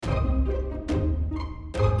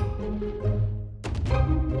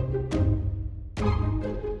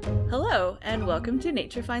and welcome to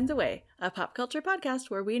Nature Finds a Way, a pop culture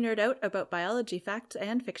podcast where we nerd out about biology facts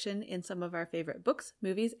and fiction in some of our favorite books,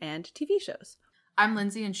 movies, and TV shows. I'm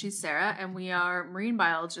Lindsay and she's Sarah, and we are marine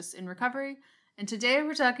biologists in recovery. And today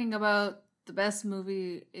we're talking about the best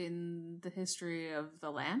movie in the history of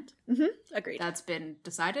the land. Agreed. That's been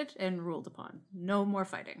decided and ruled upon. No more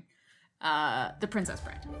fighting. The Princess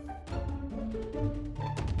Bride.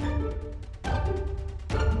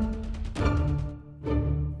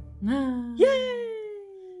 Yay!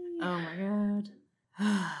 Oh my god.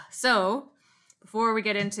 So, before we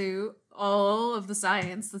get into all of the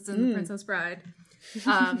science that's in The Princess Bride,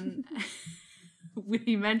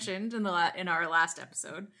 we mentioned in our last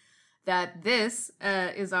episode that this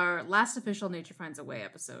is our last official Nature Finds a Way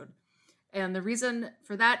episode. And the reason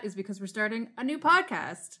for that is because we're starting a new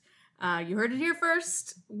podcast. You heard it here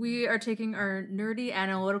first. We are taking our nerdy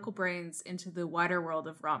analytical brains into the wider world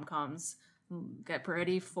of rom-coms. Get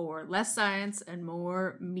ready for less science and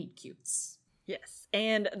more meet cutes. Yes,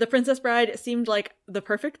 and The Princess Bride seemed like the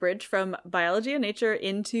perfect bridge from biology and nature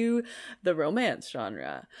into the romance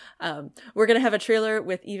genre. We're going to have a trailer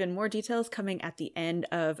with even more details coming at the end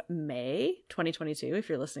of May 2022, if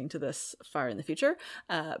you're listening to this far in the future.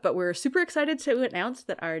 But we're super excited to announce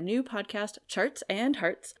that our new podcast, Charts and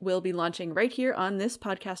Hearts, will be launching right here on this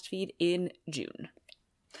podcast feed in June.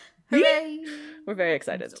 Hooray! We're very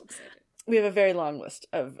excited. I'm so excited. We have a very long list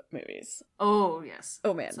of movies. Oh, yes.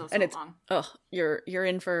 Oh, man. So and it's long. Oh, you're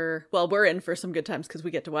in for, well, we're in for some good times because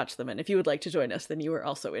we get to watch them. And if you would like to join us, then you are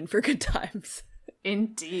also in for good times.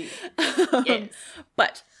 Indeed. Yes.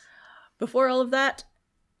 But before all of that,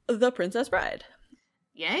 The Princess Bride.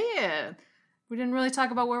 Yeah. We didn't really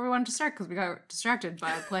talk about where we wanted to start because we got distracted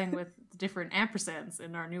by playing with different ampersands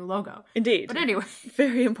in our new logo. Indeed. But anyway.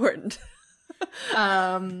 Very important.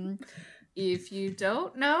 If you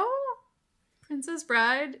don't know, Princess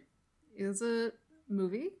Bride is a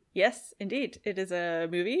movie. Yes, indeed. It is a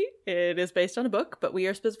movie. It is based on a book, but we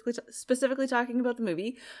are specifically talking about the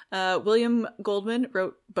movie. William Goldman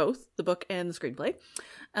wrote both the book and the screenplay.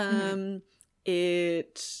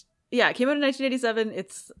 It came out in 1987.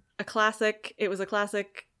 It's a classic. It was a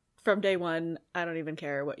classic from day one. I don't even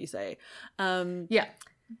care what you say. Yeah.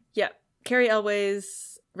 Carrie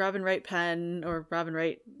Elways, Robin Wright Penn, or Robin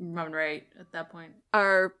Wright at that point,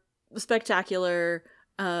 are spectacular.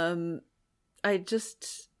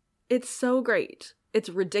 It's so great. It's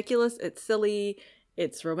ridiculous, it's silly,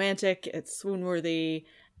 it's romantic, it's swoon-worthy,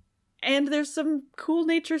 and there's some cool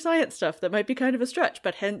nature science stuff that might be kind of a stretch,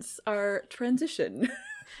 but hence our transition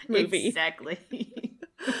movie. Exactly.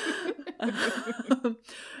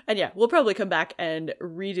 And yeah, we'll probably come back and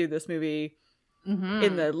redo this movie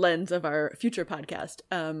in the lens of our future podcast.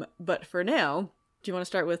 But for now, do you want to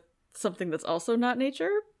start with something that's also not nature,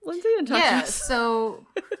 Lindsay? And talk to us? So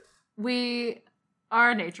we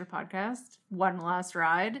are a nature podcast, One Last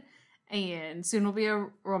Ride, and soon will be a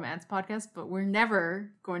romance podcast, but we're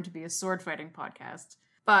never going to be a sword fighting podcast.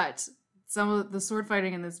 But some of the sword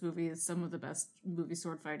fighting in this movie is some of the best movie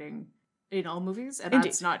sword fighting in all movies, and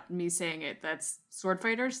That's not me saying it, that's sword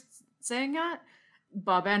fighters saying that.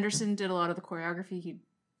 Bob Anderson did a lot of the choreography. He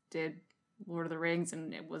did Lord of the Rings,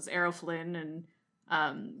 and it was Errol Flynn, and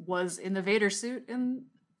was in the Vader suit in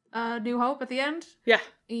New Hope at the end. Yeah.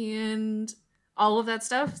 And all of that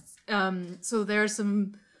stuff. So there's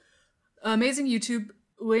some amazing YouTube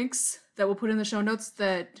links that we'll put in the show notes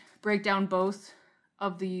that break down both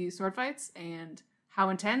of the sword fights and how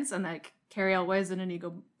intense, and like Carrie Elways and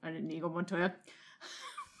Inigo Montoya.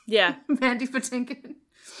 Yeah. Mandy Patinkin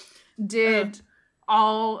did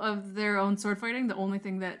all of their own sword fighting. The only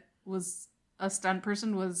thing that was a stunt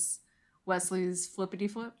person was Wesley's flippity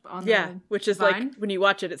flip on the which is vine. Like when you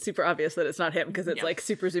watch it, it's super obvious that it's not him because it's like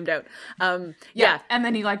super zoomed out. And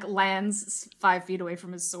then he like lands 5 feet away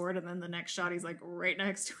from his sword, and then the next shot he's like right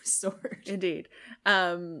next to his sword. Indeed.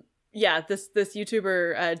 This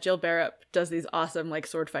YouTuber Jill Barrett does these awesome like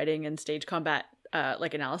sword fighting and stage combat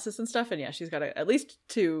like analysis and stuff, and she's got at least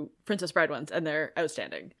 2 Princess Bride ones, and they're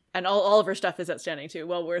outstanding. And all of her stuff is outstanding too.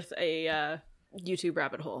 Well worth a YouTube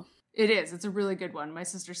rabbit hole. It is. It's a really good one. My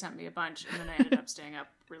sister sent me a bunch, and then I ended up staying up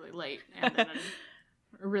really late. And then I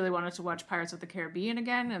really wanted to watch Pirates of the Caribbean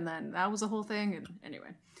again, and then that was a whole thing. And anyway,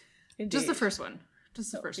 Indeed. Just the first one.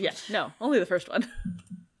 One. Yeah, no, only the first one.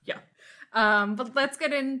 Yeah. But let's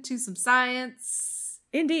get into some science.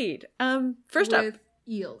 Indeed. First up,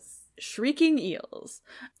 eels. Shrieking eels.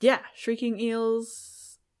 Yeah, shrieking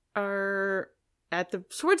eels are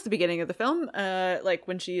towards the beginning of the film, like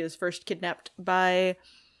when she is first kidnapped by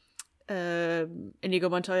Inigo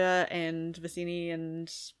Montoya and Vicini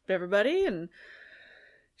and everybody, and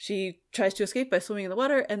she tries to escape by swimming in the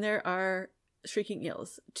water, and there are shrieking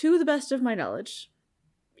eels. To the best of my knowledge,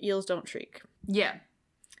 eels don't shriek. Yeah.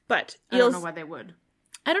 But I eels, don't know why they would.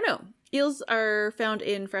 I don't know. Eels are found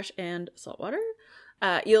in fresh and saltwater.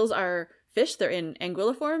 Eels are fish. They're in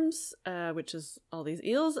anguilliforms, which is all these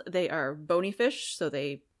eels. They are bony fish, so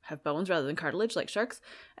they have bones rather than cartilage like sharks.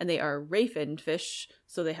 And they are ray-finned fish,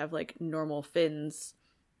 so they have like normal fins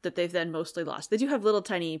that they've then mostly lost. They do have little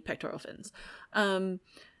tiny pectoral fins. And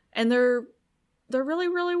they're really,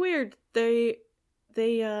 really weird. They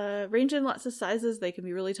range in lots of sizes. They can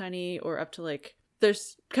be really tiny or up to like...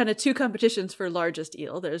 There's kind of two competitions for largest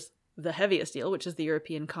eel. There's the heaviest eel, which is the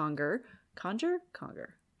European conger. Conger?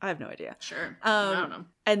 I have no idea. Sure. I don't know.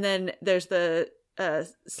 And then there's the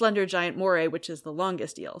slender giant moray, which is the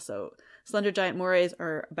longest eel. So slender giant morays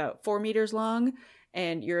are about 4 meters long,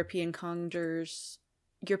 and European congers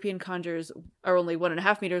are only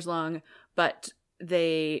 1.5 meters long, but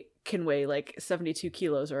they can weigh like 72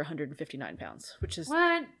 kilos or 159 pounds, which is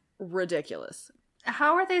What? ridiculous.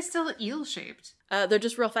 How are they still eel shaped? They're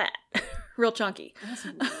just real fat, real chunky. That's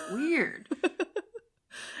weird.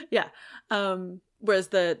 Yeah. Whereas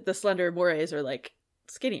the slender morays are like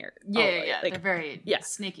skinnier. Yeah. Like, They're very yeah.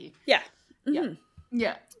 snaky. yeah. Yeah. Mhm.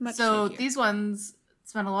 Yeah. Much So snakier. these ones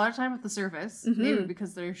spend a lot of time at the surface, Mhm. maybe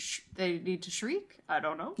because they need to shriek. I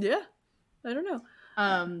don't know. Yeah. I don't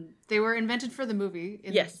know. They were invented for the movie.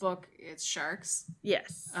 In Yes. the book, it's sharks.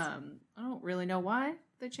 Yes. I don't really know why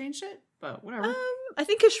they changed it, but whatever. I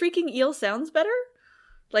think a shrieking eel sounds better.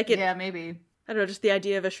 Like it, Yeah, maybe. I don't know, just the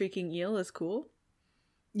idea of a shrieking eel is cool.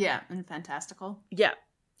 Yeah, and fantastical. Yeah.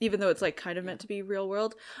 Even though it's like kind of meant to be real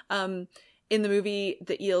world. In the movie,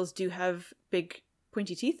 the eels do have big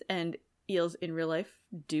pointy teeth, and eels in real life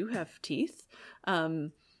do have teeth.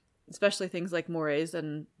 Especially things like morays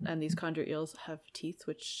and these conger eels have teeth,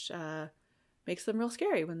 which makes them real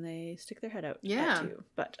scary when they stick their head out Yeah. at you.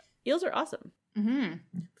 But eels are awesome. Mm-hmm.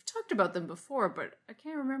 We've talked about them before, but I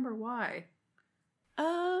can't remember why.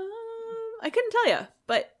 I couldn't tell you,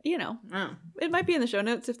 but you know, Oh. it might be in the show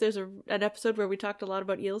notes if there's an episode where we talked a lot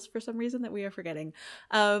about eels for some reason that we are forgetting.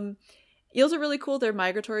 Eels are really cool. They're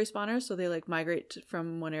migratory spawners, so they like migrate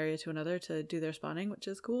from one area to another to do their spawning, which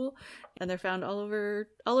is cool. And they're found all over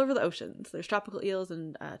the oceans. There's tropical eels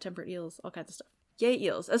and temperate eels, all kinds of stuff. Yay,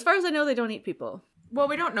 eels. As far as I know, they don't eat people. Well,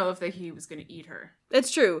 we don't know if he was going to eat her.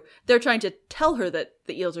 It's true. They're trying to tell her that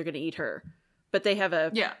the eels are going to eat her, but they have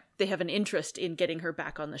an interest in getting her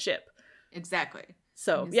back on the ship. Exactly.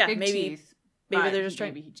 So His yeah, big maybe teeth, maybe but they're just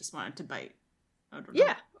trying. Maybe he just wanted to bite. I don't know.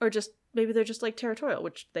 Yeah, or just maybe they're just like territorial,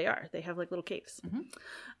 which they are. They have like little caves.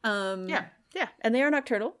 Mm-hmm. Yeah, and they are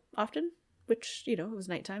nocturnal often, which it was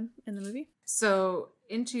nighttime in the movie. So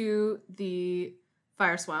into the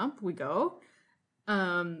fire swamp we go,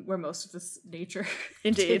 where most of this nature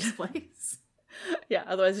Indeed. takes place. Yeah,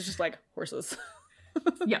 otherwise it's just like horses.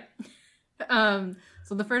 Yeah.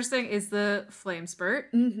 So the first thing is the flame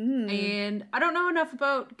spurt. Mm-hmm. And I don't know enough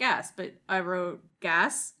about gas, but I wrote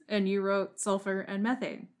gas and you wrote sulfur and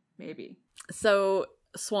methane, maybe. So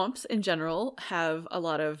swamps in general have a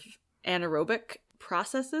lot of anaerobic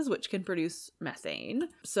processes which can produce methane.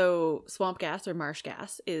 So swamp gas or marsh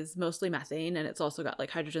gas is mostly methane, and it's also got like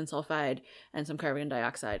hydrogen sulfide and some carbon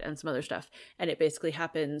dioxide and some other stuff. And it basically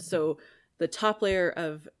happens. So the top layer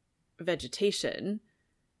of vegetation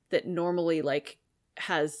that normally like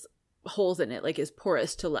has holes in it, like is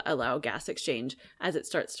porous to allow gas exchange, as it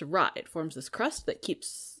starts to rot, it forms this crust that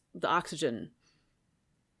keeps the oxygen,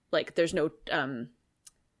 like there's no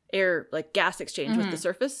air, like gas exchange with the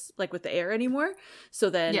surface, like with the air anymore. So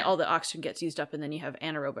then all the oxygen gets used up, and then you have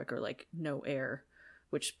anaerobic or like no air,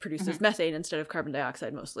 which produces methane instead of carbon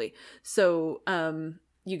dioxide mostly. So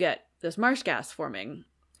you get this marsh gas forming.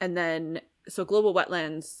 And then so global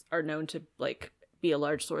wetlands are known to like be a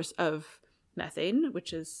large source of methane,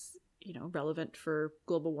 which is relevant for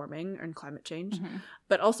global warming and climate change.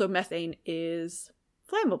 But also methane is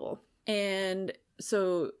flammable. And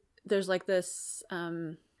so there's like this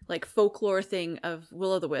like folklore thing of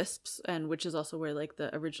will-o'-the-wisps, and which is also where like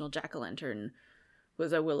the original jack-o'-lantern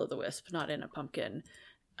was a will-o'-the-wisp, not in a pumpkin.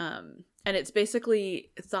 And it's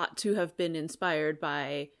basically thought to have been inspired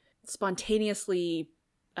by spontaneously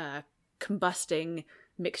combusting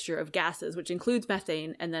mixture of gases, which includes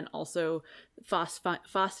methane, and then also phosphine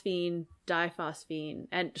and diphosphine.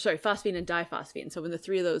 So when the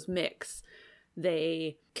three of those mix,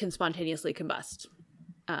 they can spontaneously combust.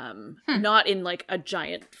 Not in like a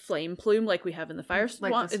giant flame plume like we have in the fire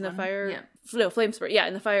swamp, like in the one? fire Yeah. no flame spurt, yeah,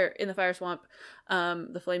 in the fire swamp,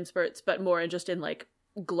 the flame spurts, but more just in like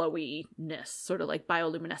glowiness, sort of like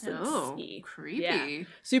bioluminescence. Oh, creepy. Yeah,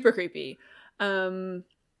 super creepy.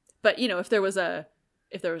 But if there was a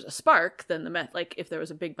if there was a spark, then the meth, like if there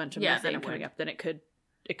was a big bunch of Yeah, methane then it coming would. up, then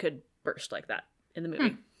it could burst like that in the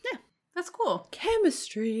movie. Yeah. That's cool.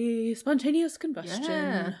 Chemistry, spontaneous combustion.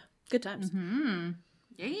 Yeah. Good times. Mm-hmm.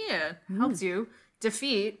 Yeah. Helps you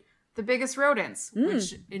defeat the biggest rodents,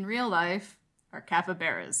 which in real life are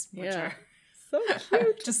capybaras, which Yeah. are So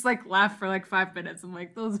cute. just like laugh for like 5 minutes. I'm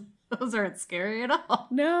like, those aren't scary at all.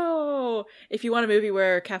 No. If you want a movie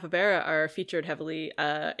where capybara are featured heavily,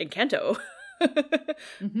 Encanto.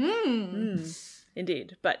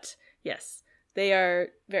 Indeed. But yes, they are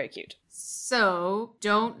very cute. So,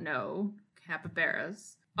 don't know,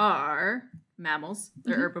 capybaras are mammals.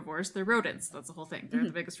 They're herbivores. They're rodents. That's the whole thing. They're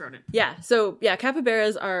the biggest rodent. Yeah. So yeah,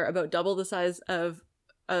 capybaras are about double the size of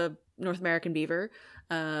a North American beaver.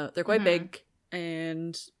 They're quite big,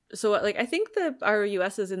 and so like I think the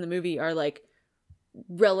RUSs in the movie are like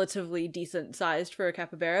relatively decent sized for a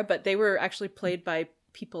capybara, but they were actually played by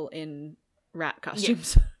people in rat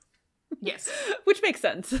costumes, Yes. which makes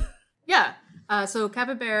sense. Yeah. So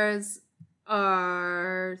capybaras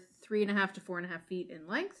are 3.5 to 4.5 feet in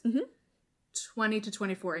length, 20 to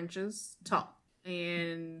 24 inches tall,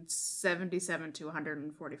 and 77 to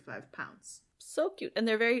 145 pounds. So cute, and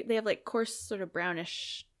they have like coarse sort of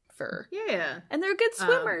brownish fur, Yeah. and they're good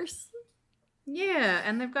swimmers. Yeah,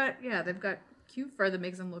 and they've got cute fur that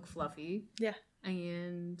makes them look fluffy. Yeah.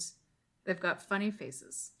 And they've got funny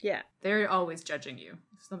faces. Yeah. They're always judging you.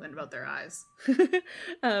 Something about their eyes.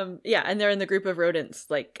 Yeah, and they're in the group of rodents,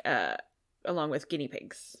 like along with guinea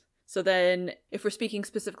pigs. So then, if we're speaking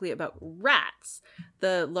specifically about rats,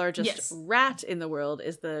 the largest rat in the world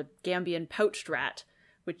is the Gambian pouched rat,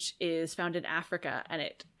 which is found in Africa, and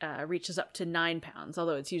it reaches up to 9 pounds,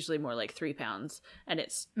 although it's usually more like 3 pounds, and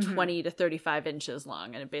it's 20 to 35 inches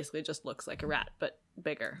long, and it basically just looks like a rat, but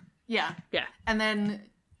bigger. Yeah. Yeah. And then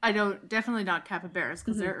definitely not capybaras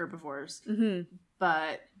because they're herbivores.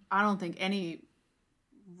 But I don't think any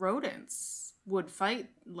rodents would fight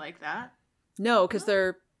like that. No, because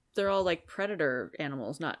they're all like predator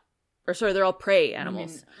animals, they're all prey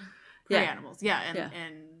animals. Prey animals. Yeah. Yeah.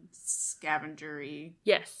 And scavengery.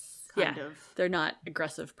 Yes. Kind of. They're not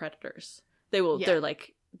aggressive predators.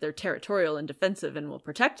 They're territorial and defensive and will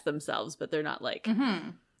protect themselves, but they're not like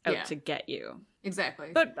out to get you.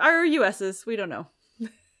 Exactly. But our USs, we don't know.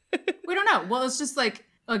 We don't know. Well, it's just like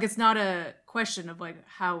it's not a question of like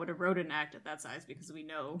how would a rodent act at that size, because we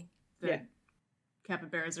know that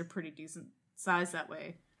capybaras are pretty decent size that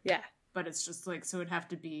way. Yeah. But it's just like, so they'd have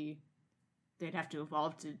to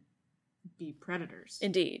evolve to be predators.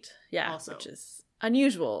 Indeed. Yeah. Also. Which is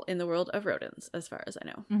unusual in the world of rodents, as far as I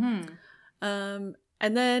know.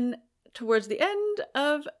 And then towards the end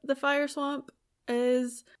of the fire swamp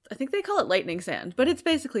is, I think they call it lightning sand, but it's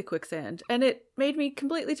basically quicksand, and it made me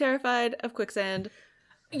completely terrified of quicksand.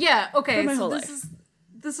 Yeah, okay. For my So whole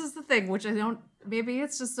this is the thing, which I don't, maybe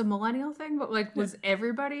it's just a millennial thing, but like, was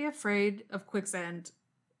everybody afraid of quicksand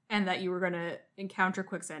and that you were going to encounter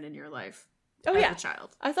quicksand in your life as a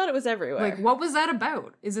child? I thought it was everywhere. Like, what was that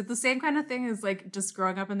about? Is it the same kind of thing as like just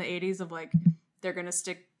growing up in the 80s of like, they're going to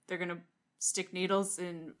stick needles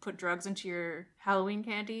and put drugs into your Halloween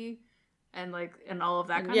candy and all of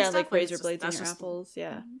that kind of stuff? Yeah, like razor it's blades in that's your just- apples.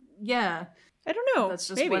 Yeah. Yeah. I don't know. That's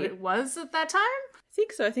just Maybe. what it was at that time? I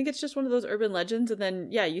think so. I think it's just one of those urban legends. And then,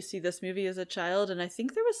 yeah, you see this movie as a child. And I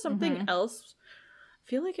think there was something else. I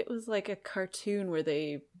feel like it was like a cartoon where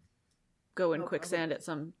they go in quicksand at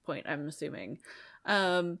some point, I'm assuming.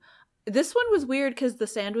 This one was weird because the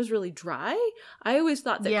sand was really dry. I always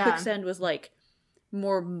thought that quicksand was like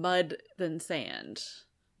more mud than sand.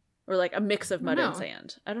 Or like a mix of mud and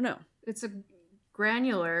sand. I don't know. It's a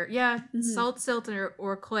granular, salt, silt,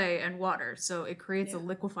 or clay and water. So it creates a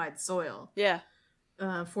liquefied soil. Yeah.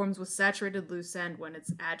 Forms with saturated loose sand when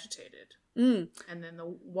it's agitated. Mm. And then the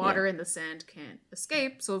water in the sand can't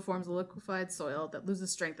escape, so it forms a liquefied soil that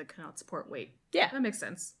loses strength and cannot support weight. Yeah. That makes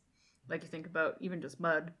sense. Like you think about even just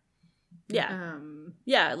mud. Yeah.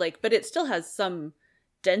 Yeah, like, but it still has some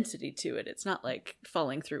density to it. It's not like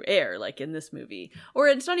falling through air like in this movie. Or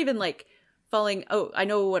it's not even like falling. Oh, I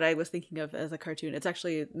know what I was thinking of as a cartoon. It's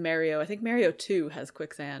actually Mario. I think Mario 2 has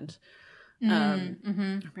quicksand.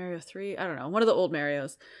 Mario 3, I don't know. One of the old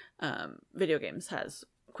Mario's video games has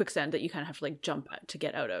quicksand that you kind of have to like jump to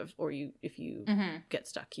get out of, or if you get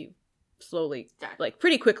stuck, you slowly, like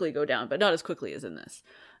pretty quickly go down, but not as quickly as in this.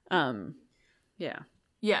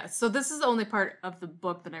 Yeah, so this is the only part of the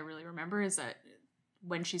book that I really remember, is that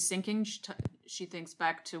when she's sinking, she thinks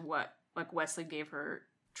back to what like Wesley gave her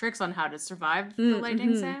tricks on how to survive the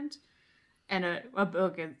lightning sand, and a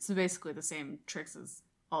book. It's basically the same tricks as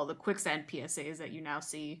all the quicksand PSAs that you now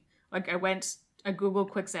see. Like I went I Googled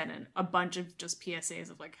quicksand and a bunch of just PSAs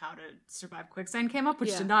of like how to survive quicksand came up, which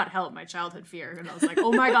Yeah. did not help my childhood fear. And I was like,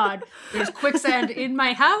 oh my God, there's quicksand in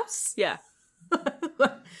my house. Yeah.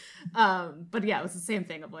 But yeah, it was the same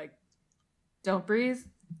thing of like, don't breathe,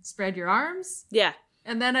 spread your arms. Yeah.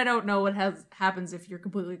 And then I don't know what happens if you're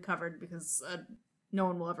completely covered because no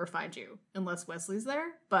one will ever find you unless Wesley's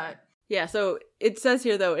there. But Yeah, so it says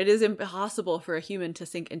here, though, it is impossible for a human to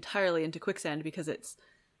sink entirely into quicksand because it's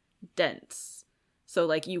dense. So,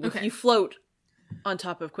 like, if you float on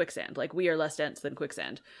top of quicksand, like, we are less dense than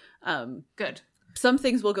quicksand. good. Some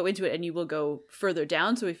things will go into it and you will go further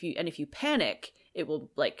down. So if you panic, it will,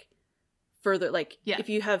 like, further, like, if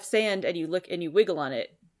you have sand and you look and you wiggle on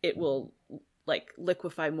it, it will, like,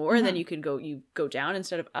 liquefy more, and then you go down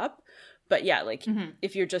instead of up. But yeah, like,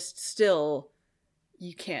 if you're just still,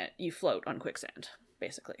 you float on quicksand,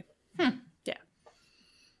 basically.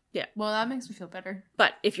 Yeah. Well, that makes me feel better.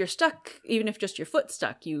 But if you're stuck, even if just your foot's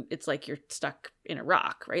stuck, it's like you're stuck in a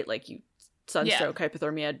rock, right? Like sunstroke,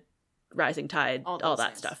 hypothermia, rising tide, all that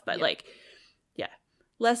things. stuff. But like, yeah,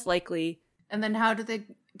 less likely. And then how do they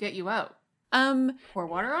get you out? Pour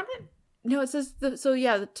water on it? No, it says,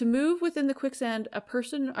 to move within the quicksand, a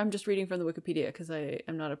person, I'm just reading from the Wikipedia because I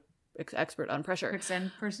am not a expert on pressure.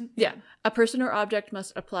 Quicksand person? Yeah. A person or object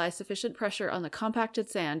must apply sufficient pressure on the compacted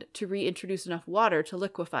sand to reintroduce enough water to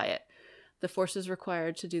liquefy it. The forces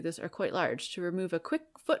required to do this are quite large. To remove a quick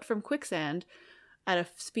foot from quicksand at a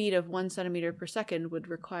speed of 1 centimeter per second would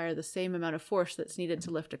require the same amount of force that's needed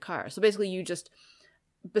to lift a car. So basically you just,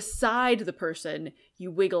 beside the person,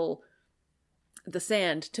 you wiggle the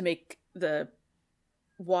sand to make the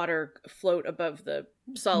water float above the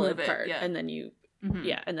solid part. And then you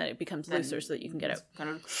and then it becomes looser so that you can get out.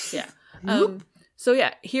 Kind of, Yeah. So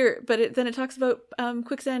yeah, here, but then it talks about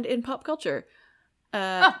quicksand in pop culture.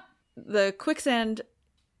 The quicksand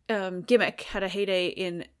gimmick had a heyday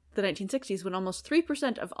in the 1960s when almost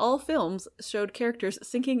 3% of all films showed characters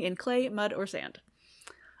sinking in clay, mud, or sand,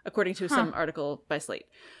 according to some article by Slate.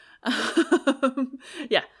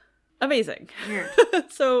 Yeah, amazing. Weird.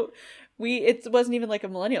 So it wasn't even like a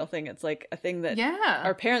millennial thing. It's like a thing that Yeah.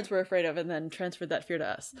 our parents were afraid of and then transferred that fear to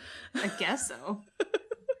us. I guess so.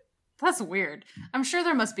 That's weird. I'm sure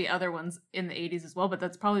there must be other ones in the 80s as well, but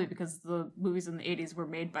that's probably because the movies in the 80s were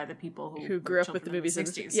made by the people who grew were up with the children movies in in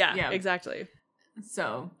the the 60s. Yeah, exactly.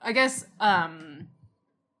 So I guess the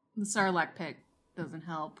Sarlacc pit doesn't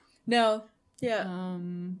help. No. Yeah.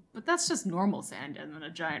 But that's just normal sand and then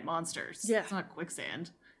a giant monster. Yeah. It's not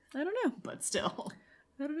quicksand, I don't know. but still.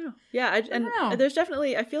 I don't know. Yeah, don't know. There's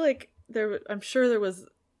definitely, I feel like I'm sure there was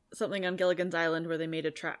something on Gilligan's Island where they made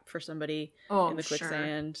a trap for somebody in the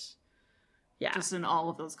quicksand. Sure. Yeah. Just in all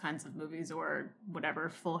of those kinds of movies or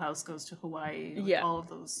whatever, Full House Goes to Hawaii. Like Yeah. all of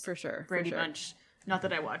those. For sure. Brady Bunch. Not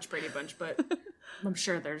that I watch Brady Bunch, but I'm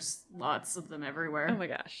sure there's lots of them everywhere. Oh my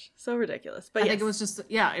gosh. So ridiculous. But I think it was just,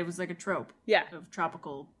 it was like a trope. Yeah. Of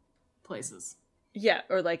tropical places. Yeah,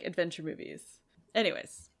 or like adventure movies.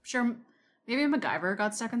 Anyways. Sure, maybe MacGyver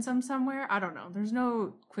got stuck in somewhere. I don't know. There's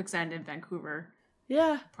no quicksand in Vancouver.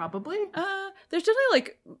 Yeah. Probably. There's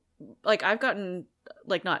definitely like I've gotten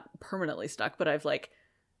like not permanently stuck, but I've like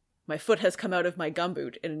my foot has come out of my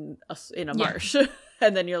gumboot in a marsh,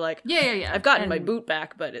 and then you're like, yeah. I've gotten my boot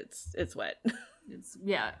back, but it's wet. It's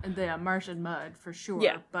the marsh and mud for sure.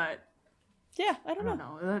 Yeah. But yeah, I don't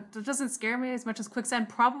know. That doesn't scare me as much as quicksand,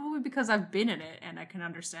 probably because I've been in it and I can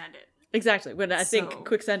understand it. Exactly. When I think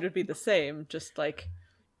quicksand would be the same, just like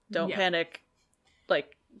don't panic,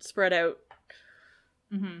 like spread out.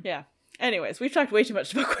 Mm-hmm. Yeah. Anyways, we've talked way too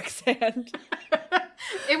much about quicksand.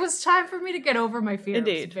 It was time for me to get over my fear.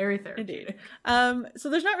 Indeed. It was very therapeutic. Indeed. So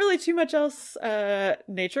there's not really too much else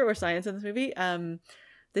nature or science in this movie.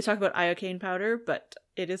 They talk about iocane powder, but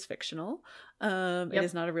it is fictional. It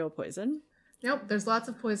is not a real poison. Nope. There's lots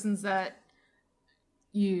of poisons that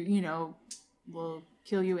you know will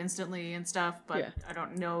kill you instantly and stuff, but I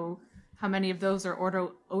don't know how many of those are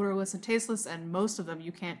odorless and tasteless, and most of them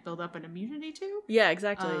you can't build up an immunity to. Yeah,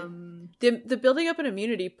 exactly. The building up an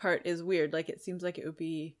immunity part is weird. Like, it seems like it would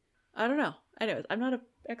be, I don't know. Anyways, I'm not a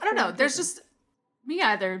expert. I don't know. There's just, me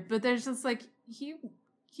either, but there's just like, he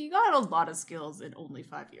got a lot of skills in only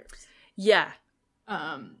 5 years. Yeah.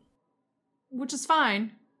 Which is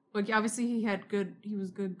fine. Like, obviously he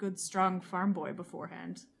was good, strong farm boy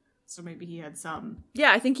beforehand. So maybe he had some.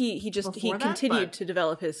 Yeah, I think he continued to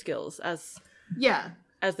develop his skills as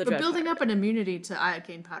the building up an immunity to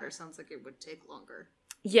iocane powder sounds like it would take longer.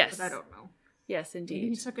 Yes, but I don't know. Yes, indeed. Maybe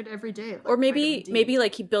he took it every day, like or maybe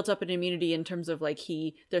like he built up an immunity in terms of like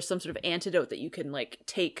there's some sort of antidote that you can like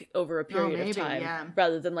take over a period of time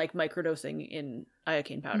rather than like microdosing in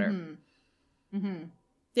iocane powder. Mm-hmm. Mm-hmm.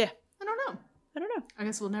 Yeah. I don't know. I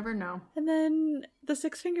guess we'll never know. And then the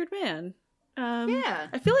six-fingered man. Yeah.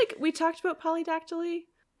 I feel like we talked about polydactyly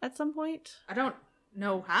at some point. I don't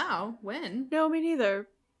know how. When? No, me neither.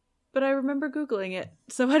 But I remember Googling it,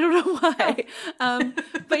 so I don't know why.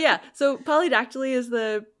 But yeah, so polydactyly is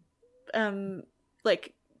the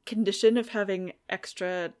like condition of having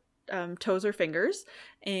extra toes or fingers,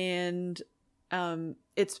 and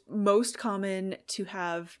it's most common to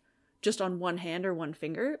have just on one hand or one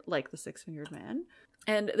finger, like the six-fingered man.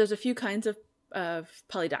 And there's a few kinds of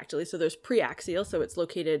polydactyly. So there's preaxial, so it's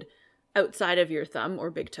located outside of your thumb or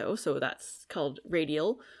big toe, so that's called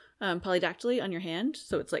radial polydactyly on your hand.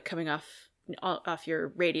 So it's like coming off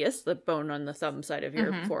your radius, the bone on the thumb side of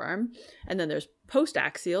your forearm. And then there's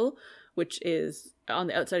postaxial, which is on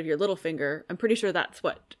the outside of your little finger. I'm pretty sure that's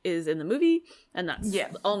what is in the movie, and that's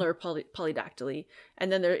ulnar polydactyly.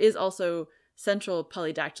 And then there is also central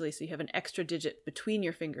polydactyly, so you have an extra digit between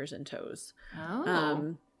your fingers and toes.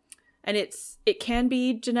 Oh. And it can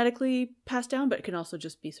be genetically passed down, but it can also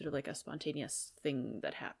just be sort of like a spontaneous thing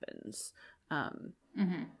that happens.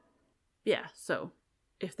 Yeah, so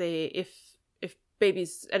if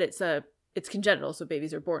babies, and it's congenital, so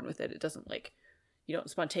babies are born with it. It doesn't you don't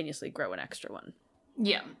spontaneously grow an extra one.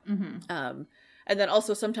 Yeah. And then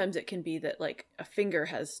also sometimes it can be that a finger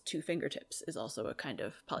has two fingertips is also a kind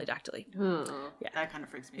of polydactyly. Yeah, that kind of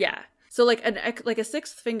freaks me out. Yeah. So a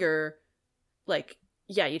sixth finger,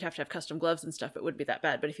 you'd have to have custom gloves and stuff. It wouldn't be that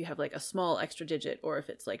bad. But if you have a small extra digit, or if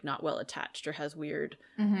it's not well attached or has weird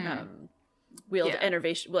wheeled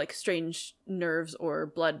innervation, strange nerves or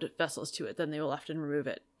blood vessels to it, then they will often remove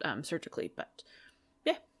it surgically. But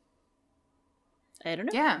yeah, I don't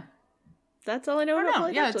know. Yeah, that's all I know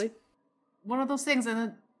about polydactyly. Yeah, it's one of those things,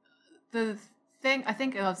 and the thing I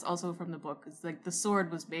think it's also from the book is the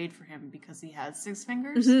sword was made for him because he has six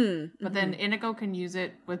fingers, but then Inigo can use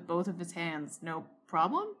it with both of his hands, no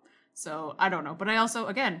problem. So I don't know, but I also,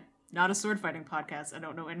 again, not a sword fighting podcast. I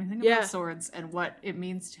don't know anything about swords and what it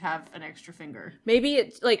means to have an extra finger. Maybe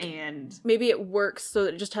it's maybe it works so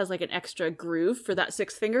that it just has an extra groove for that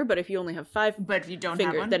sixth finger. But if you only have five, but if you don't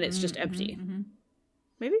fingers, have one, then it's just empty.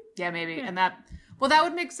 Maybe. Yeah, maybe. Yeah. And that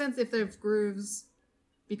would make sense if there's grooves,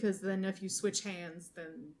 because then if you switch hands,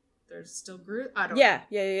 then there's still grooves. I don't know.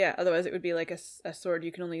 Yeah. Otherwise, it would be a sword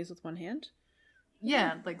you can only use with one hand.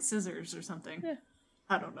 Yeah, like scissors or something. Yeah.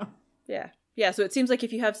 I don't know. Yeah, so it seems like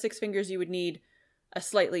if you have six fingers, you would need a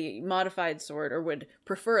slightly modified sword, or would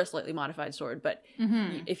prefer a slightly modified sword. But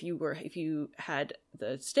if you had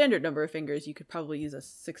the standard number of fingers, you could probably use a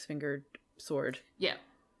six-fingered sword. Yeah.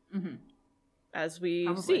 As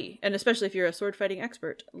we see. And especially if you're a sword fighting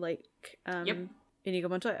expert, like Inigo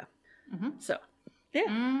Montoya. So,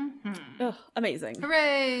 yeah. Oh, amazing.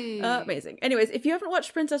 Hooray! Amazing. Anyways, if you haven't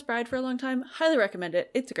watched Princess Bride for a long time, highly recommend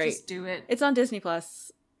it. It's great. Just do it. It's on Disney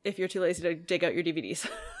Plus if you're too lazy to dig out your DVDs.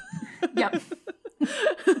 Yep.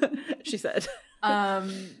 She said.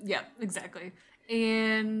 Yeah, exactly.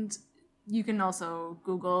 And you can also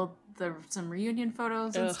Google some reunion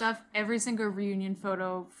photos and stuff. Every single reunion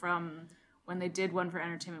photo from when they did one for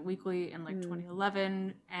Entertainment Weekly in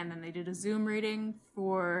 2011, and then they did a Zoom reading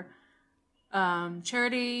for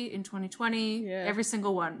Charity in 2020. Every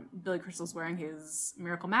single one, Billy Crystal's wearing his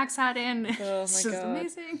Miracle Max hat in. It's just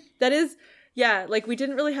amazing. That is, we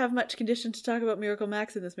didn't really have much condition to talk about Miracle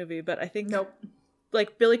Max in this movie, but I think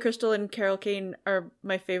Billy Crystal and Carol Kane are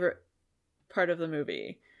my favorite part of the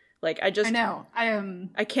movie. I know.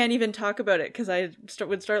 I can't even talk about it because I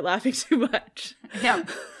would start laughing too much. Yeah.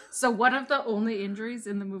 So one of the only injuries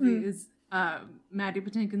in the movie is Mandy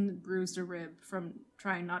Patinkin bruised a rib from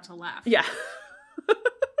trying not to laugh. Yeah.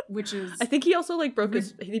 Which is, I think he also broke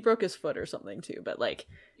his foot or something too, but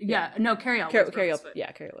no, Carrie Elwes broke his foot.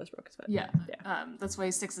 Yeah, Carrie Elwes broke his foot. Yeah. That's why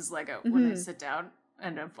he sticks his leg out when they sit down,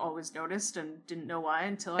 and I've always noticed and didn't know why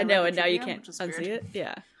until I know, and now you can't unsee it.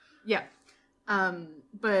 Yeah. Yeah.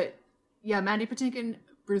 But yeah, Mandy Patinkin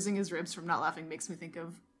bruising his ribs from not laughing makes me think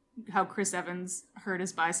of how Chris Evans hurt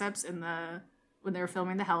his biceps when they were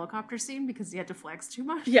filming the helicopter scene because he had to flex too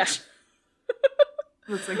much. Yeah.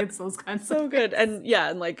 Looks like it's those kinds so of good. And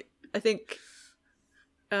I think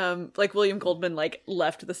William Goldman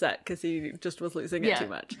left the set because he just was losing it too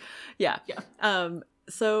much. Yeah.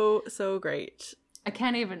 So great. I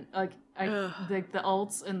can't even the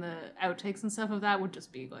alts and the outtakes and stuff of that would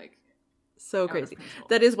just be so crazy.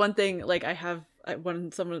 That is one thing. I have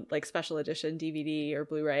some special edition DVD or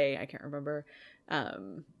Blu-ray. I can't remember.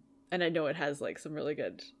 And I know it has some really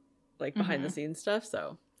good behind the scenes stuff.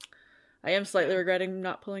 So I am slightly regretting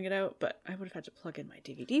not pulling it out, but I would have had to plug in my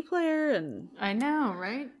DVD player, and I know,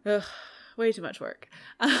 right? Ugh, way too much work.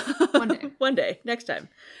 One day. One day. Next time.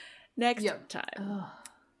 Next Yep. time. Ugh.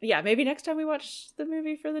 Yeah, maybe next time we watch the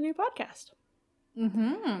movie for the new podcast.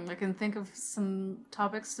 I can think of some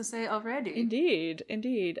topics to say already. Indeed.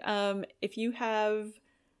 If you have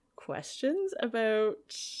questions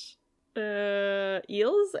about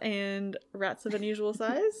eels and rats of unusual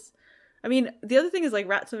size, I mean, the other thing is like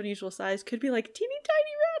rats of unusual size could be like teeny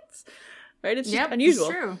tiny rats, right? It's just unusual.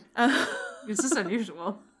 It's true. It's just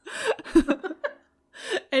unusual.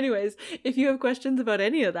 Anyways, if you have questions about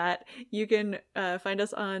any of that, you can find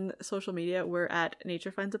us on social media. We're at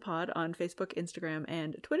Nature Finds a Pod on Facebook, Instagram,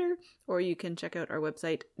 and Twitter, or you can check out our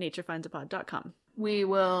website, naturefindsaPod.com. We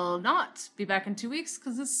will not be back in 2 weeks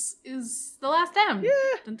because this is the last M. Yeah.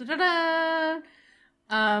 Dun, dun, dun,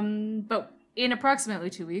 dun. But in approximately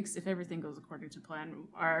 2 weeks, if everything goes according to plan,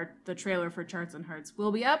 the trailer for Charts and Hearts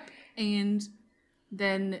will be up, and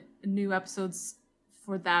then new episodes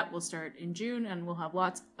for that will start in June, and we'll have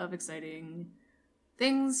lots of exciting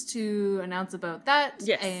things to announce about that.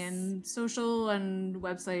 Yes. And social and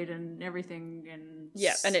website and everything, and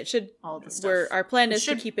Yeah, and it should. all the stuff. Our plan It is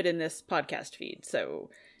should- to keep it in this podcast feed, so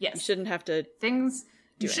Yes. you shouldn't have to. Things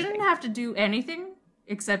do you shouldn't anything. have to do anything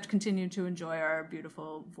except continue to enjoy our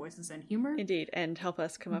beautiful voices and humor. Indeed, and help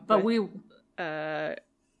us come up But with we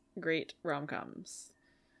great rom-coms.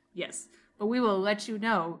 yes, but we will let you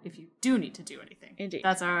know if you do need to do anything. Indeed.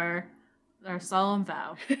 That's our solemn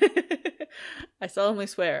vow. I solemnly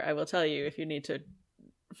swear I will tell you if you need to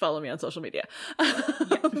follow me on social media.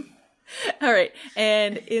 All right,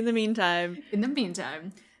 and in the meantime, In the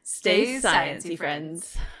meantime, stay stay sciencey,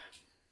 friends. friends.